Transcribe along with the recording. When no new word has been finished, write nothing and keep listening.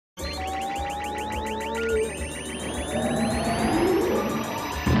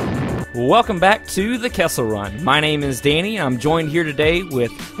Welcome back to the Kessel Run. My name is Danny. I'm joined here today with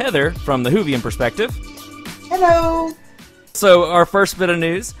Heather from the Whovian Perspective. Hello. So our first bit of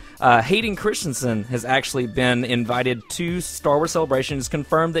news, Hayden Christensen has actually been invited to Star Wars Celebration. It's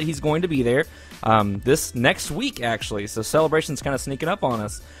confirmed that he's going to be there this next week, actually. So Celebration's kind of sneaking up on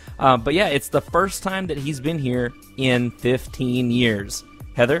us. But yeah, it's the first time that he's been here in 15 years.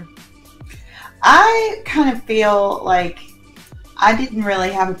 Heather? I kind of feel like I didn't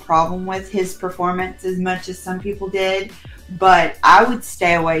really have a problem with his performance as much as some people did, but I would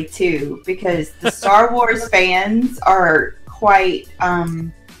stay away too because the Star Wars fans are quite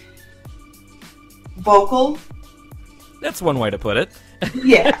vocal. That's one way to put it.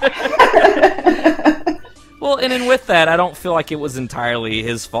 Yeah. Well, and then with that, I don't feel like it was entirely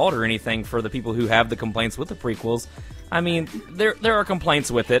his fault or anything for the people who have the complaints with the prequels. I mean, there are complaints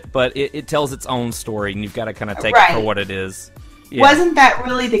with it, but it tells its own story, and you've got to kind of take it for what it is. Yeah. Wasn't that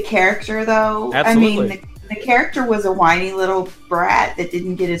really the character, though? Absolutely. I mean, the character was a whiny little brat that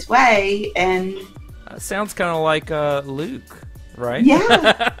didn't get his way, and... sounds kind of like Luke, right?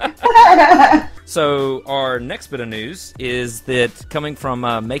 Yeah. So our next bit of news is that coming from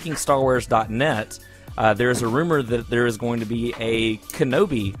MakingStarWars.net, there's a rumor that there is going to be a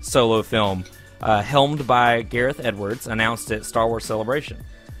Kenobi solo film helmed by Gareth Edwards, announced at Star Wars Celebration.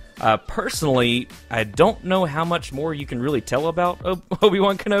 Personally, I don't know how much more you can really tell about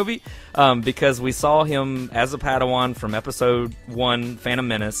Obi-Wan Kenobi, because we saw him as a Padawan from Episode 1, Phantom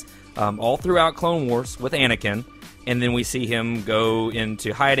Menace, all throughout Clone Wars with Anakin, and then we see him go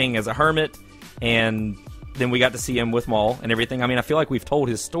into hiding as a hermit, and then we got to see him with Maul and everything. I mean, I feel like we've told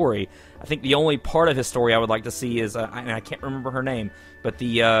his story. I think the only part of his story I would like to see is, and I can't remember her name, but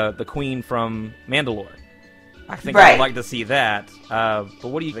the queen from Mandalore. I think I would like to see that. But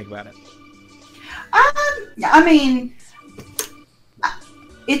what do you think about it? I mean,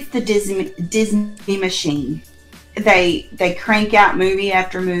 it's the Disney machine. They crank out movie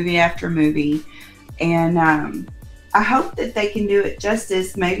after movie after movie, and I hope that they can do it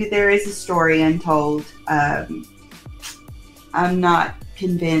justice. Maybe there is a story untold. I'm not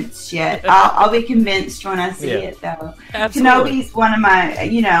convinced yet. I'll be convinced when I see it, though. Absolutely. Kenobi's one of my,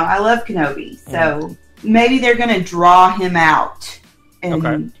 I love Kenobi, so maybe they're going to draw him out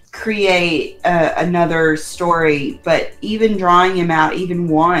and create another story, but even drawing him out even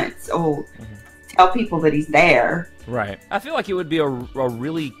once, tell people that he's there. Right. I feel like it would be a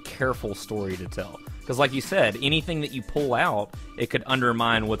really careful story to tell. Because like you said, anything that you pull out, it could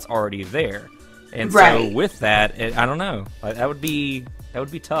undermine what's already there. And so with that, I don't know. That would be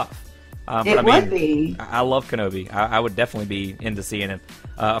tough. It would be. I love Kenobi. I would definitely be into seeing him.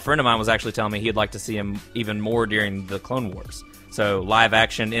 A friend of mine was actually telling me he'd like to see him even more during the Clone Wars. So live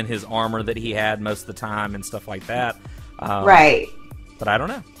action in his armor that he had most of the time and stuff like that. Right. But I don't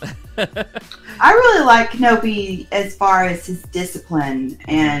know. I really like Kenobi as far as his discipline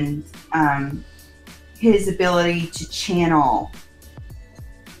and his ability to channel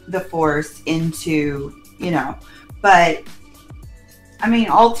the Force into, but I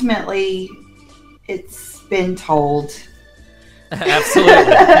mean, ultimately, it's been told. Absolutely,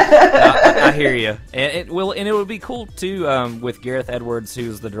 I hear you, and it would be cool too with Gareth Edwards,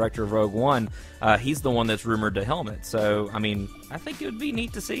 who's the director of Rogue One. He's the one that's rumored to helm it. So, I mean, I think it would be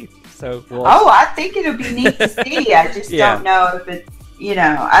neat to see. So, I think it would be neat to see. I just don't know if it's,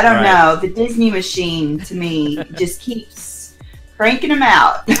 I don't know. The Disney machine to me just keeps cranking them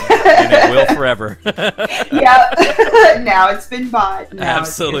out. And it will forever. Yeah. Now it's been bought. Now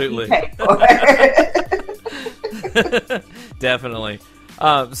absolutely. It's paid for. Definitely.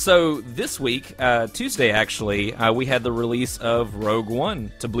 So this week, Tuesday actually, we had the release of Rogue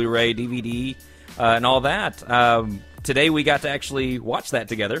One to Blu-ray, DVD, and all that. Today we got to actually watch that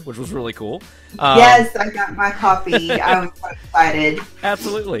together, which was really cool. Yes, I got my copy. I was so excited.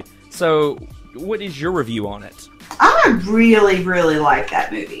 Absolutely. So what is your review on it? I really, really like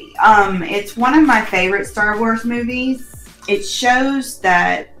that movie. It's one of my favorite Star Wars movies. It shows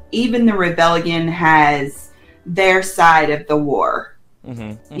that even the rebellion has their side of the war.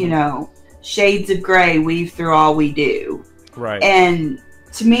 Shades of gray weave through all we do. Right. And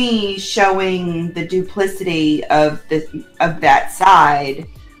to me, showing the duplicity of that side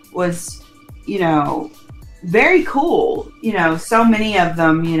was, very cool. So many of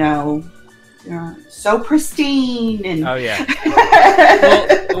them, so pristine and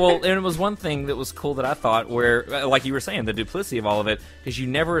well, and it was one thing that was cool that I thought, where, like you were saying, the duplicity of all of it, because you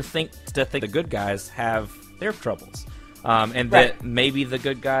never think the good guys have their troubles, and that maybe the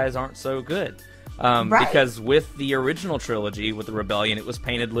good guys aren't so good. Because with the original trilogy, with the Rebellion, it was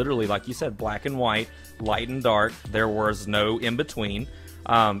painted literally, like you said, black and white, light and dark. There was no in-between.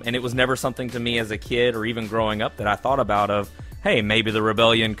 And it was never something to me as a kid or even growing up that I thought about of, hey, maybe the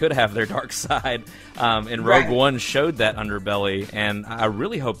rebellion could have their dark side. And Rogue One showed that underbelly, and I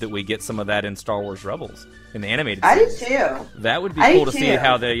really hope that we get some of that in Star Wars Rebels, in the animated series. I do too. That would be cool to see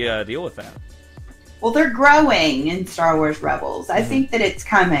how they deal with that. Well, they're growing in Star Wars Rebels. I think that it's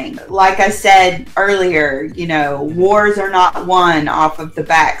coming. Like I said earlier, you know, wars are not won off of the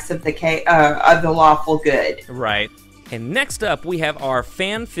backs of the lawful good. Right. And next up, we have our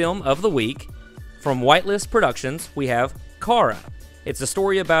fan film of the week. From Whitelist Productions, we have Kara. It's a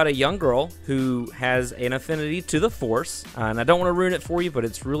story about a young girl who has an affinity to the Force. And I don't want to ruin it for you, but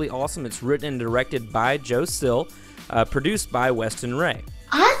it's really awesome. It's written and directed by Joe Sill, produced by Weston Ray.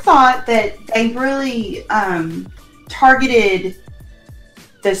 I thought that they really targeted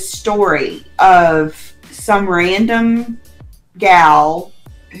the story of some random gal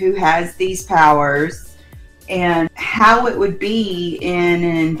who has these powers and how it would be in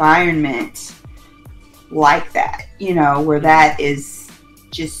an environment like that, you know, where that is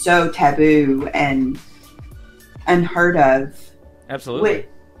just so taboo and unheard of. Absolutely.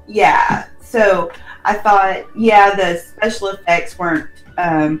 Yeah. So I thought, yeah, the special effects weren't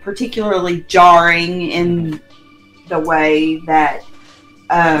particularly jarring in the way that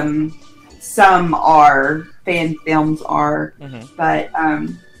some fan films are, but I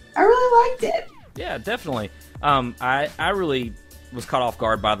really liked it. Yeah, definitely. I really was caught off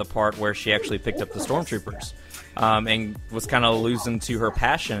guard by the part where she actually picked up the stormtroopers and was kind of losing to her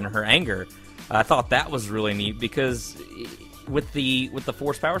passion, her anger. I thought that was really neat because with the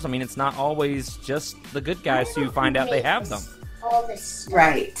Force powers, I mean, it's not always just the good guys who find out they have them.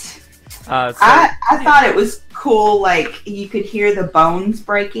 Right. I thought it was cool, like, you could hear the bones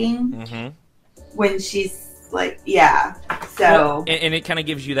breaking when she's, like, yeah. So. Well, and it kind of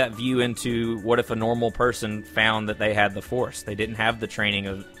gives you that view into what if a normal person found that they had the Force. They didn't have the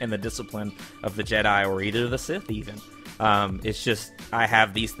training and the discipline of the Jedi or either the Sith even. It's just, I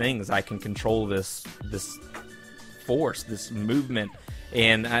have these things. I can control this Force, this movement.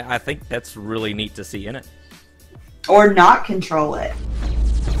 And I think that's really neat to see in it. Or not control it.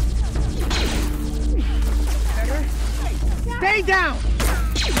 Stay down!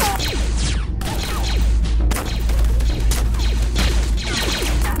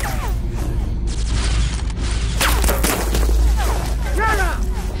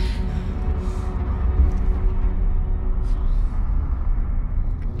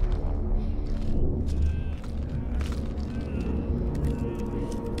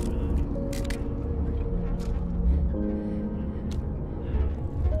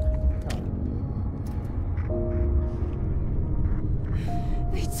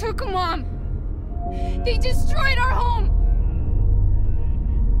 Took Mom. They destroyed our home.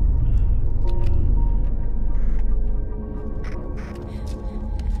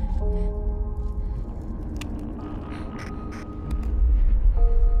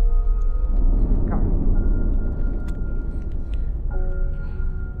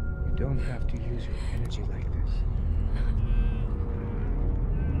 You don't have to use your energy like this.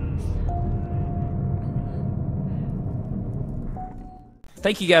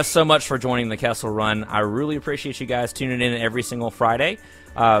 Thank you guys so much for joining the Kessel Run. I really appreciate you guys tuning in every single Friday.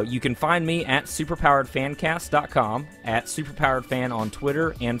 You can find me at superpoweredfancast.com, at superpoweredfan on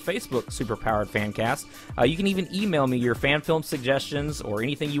Twitter and Facebook, superpoweredfancast. You can even email me your fan film suggestions or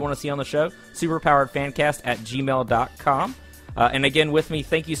anything you want to see on the show, superpoweredfancast@gmail.com. And again, with me,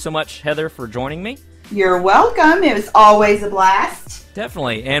 thank you so much, Heather, for joining me. You're welcome. It was always a blast.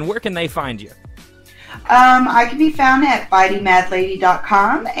 Definitely. And where can they find you? I can be found at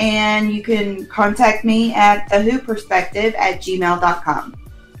biteymadlady.com, and you can contact me at thewhoperspective@gmail.com.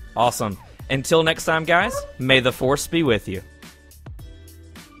 Awesome. Until next time, guys, may the Force be with you.